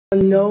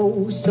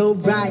No, so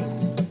bright,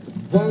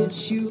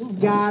 won't you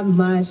guide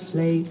my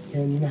sleigh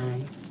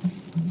tonight?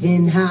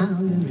 Then how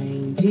the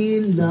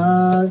reindeer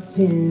loved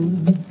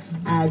him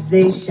as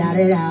they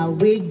shouted out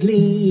with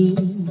glee.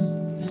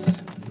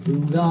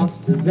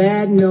 Rudolph the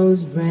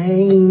red-nosed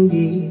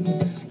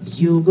reindeer,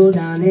 you go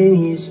down in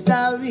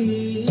history,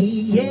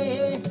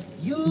 yeah,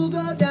 you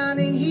go down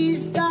in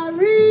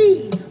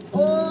history.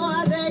 Oh,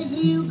 I say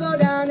you go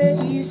down in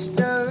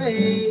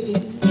history.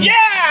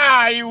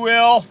 Yeah, he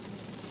will.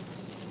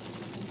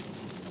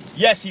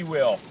 Yes, he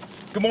will.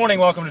 Good morning,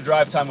 welcome to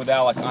Drive Time with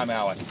Alec. I'm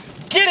Alec.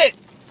 Get it!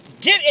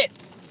 Get it!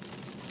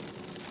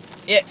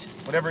 It,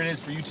 whatever it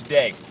is for you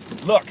today.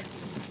 Look.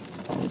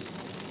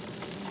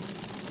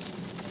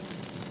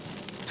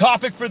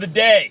 Topic for the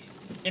day.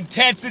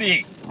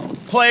 Intensity.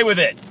 Play with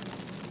it.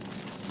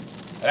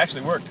 It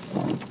actually worked.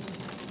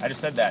 I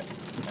just said that,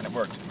 and it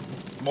worked.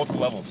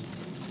 Multiple levels.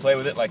 Play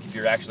with it like if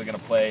you're actually going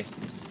to play,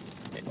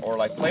 or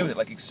like play with it,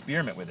 like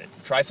experiment with it.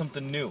 Try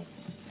something new.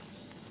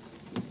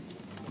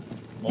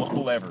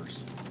 Multiple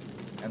levers.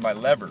 And by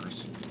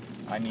levers,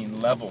 I mean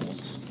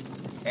levels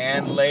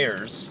and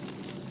layers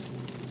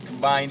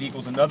combined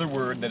equals another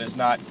word that is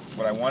not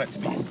what I want it to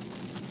be.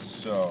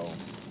 So,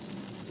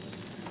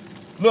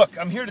 look,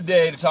 I'm here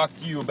today to talk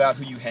to you about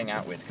who you hang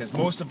out with, because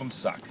most of them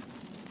suck.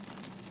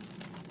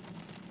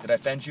 Did I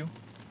offend you? Do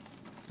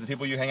the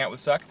people you hang out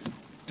with suck?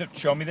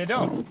 Show me they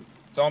don't.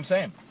 That's all I'm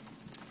saying.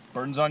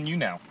 Burden's on you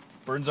now.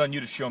 Burden's on you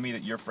to show me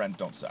that your friends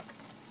don't suck.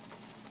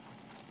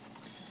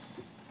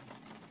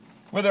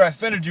 Whether I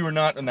offended you or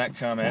not in that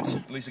comment,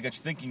 at least I got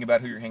you thinking about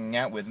who you're hanging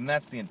out with, and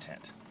that's the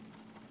intent.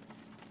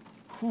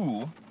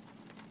 Who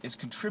is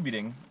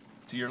contributing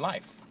to your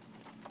life?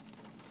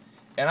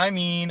 And I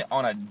mean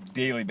on a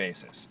daily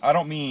basis. I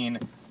don't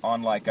mean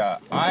on like I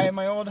and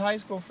my old high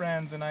school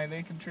friends and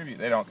they contribute.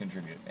 They don't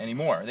contribute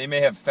anymore. They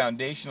may have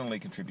foundationally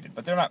contributed,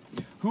 but they're not.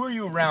 Who are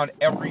you around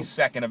every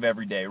second of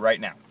every day right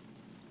now?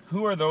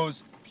 Who are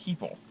those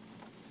people?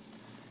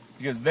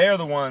 Because they're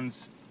the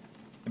ones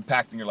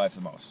impacting your life the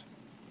most.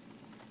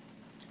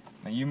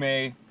 Now, you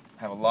may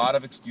have a lot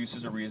of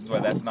excuses or reasons why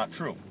that's not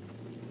true.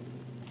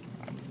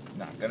 I'm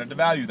not going to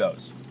devalue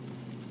those.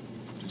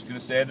 I'm just going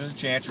to say there's a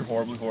chance you're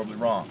horribly, horribly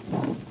wrong.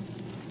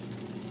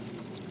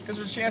 Because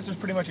there's a chance there's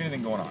pretty much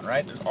anything going on,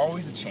 right? There's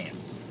always a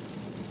chance.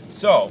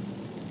 So,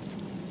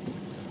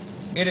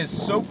 it is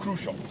so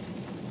crucial.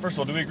 First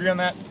of all, do we agree on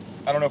that?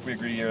 I don't know if we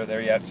agree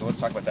there yet, so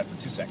let's talk about that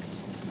for 2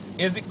 seconds.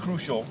 Is it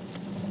crucial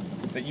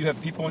that you have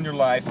people in your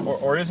life,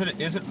 or is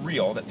it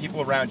real that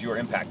people around you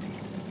are impacting you?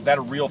 Is that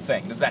a real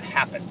thing? Does that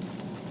happen?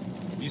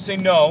 If you say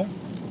no,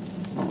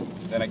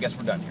 then I guess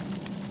we're done here.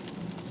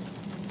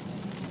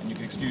 And you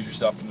can excuse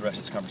yourself from the rest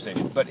of this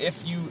conversation. But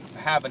if you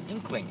have an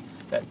inkling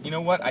that, you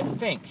know what, I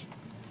think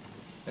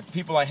that the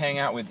people I hang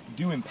out with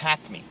do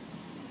impact me,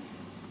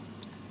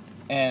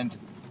 and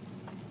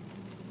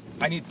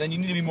then you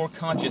need to be more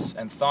conscious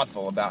and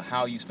thoughtful about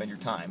how you spend your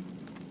time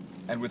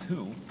and with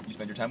who you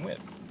spend your time with.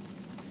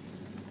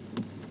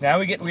 Now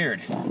we get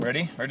weird.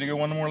 Ready? Ready to go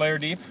one more layer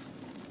deep?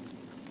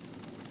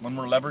 One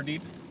more lever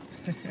deep?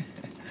 See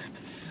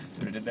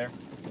what I did there?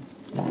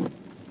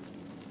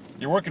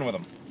 You're working with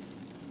them.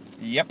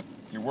 Yep,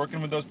 you're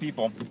working with those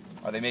people.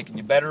 Are they making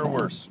you better or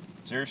worse?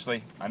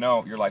 Seriously, I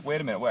know. You're like, wait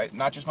a minute, wait,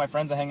 not just my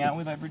friends I hang out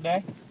with every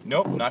day?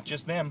 Nope, not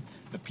just them.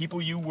 The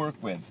people you work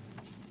with,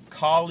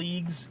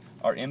 colleagues,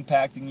 are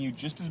impacting you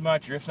just as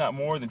much, or if not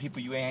more, than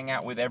people you hang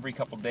out with every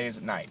couple days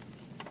at night.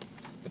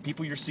 The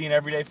people you're seeing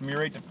every day from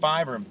your 8 to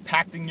 5 are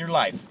impacting your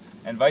life,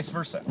 and vice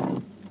versa.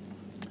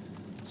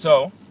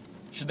 So,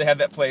 should they have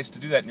that place to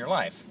do that in your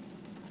life?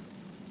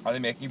 Are they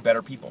making you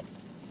better people?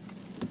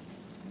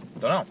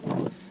 Don't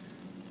know.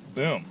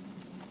 Boom.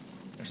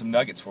 There's some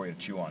nuggets for you to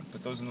chew on.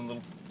 Put those in the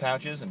little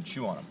pouches and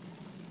chew on them.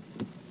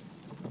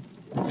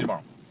 See you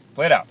tomorrow.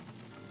 Play it out.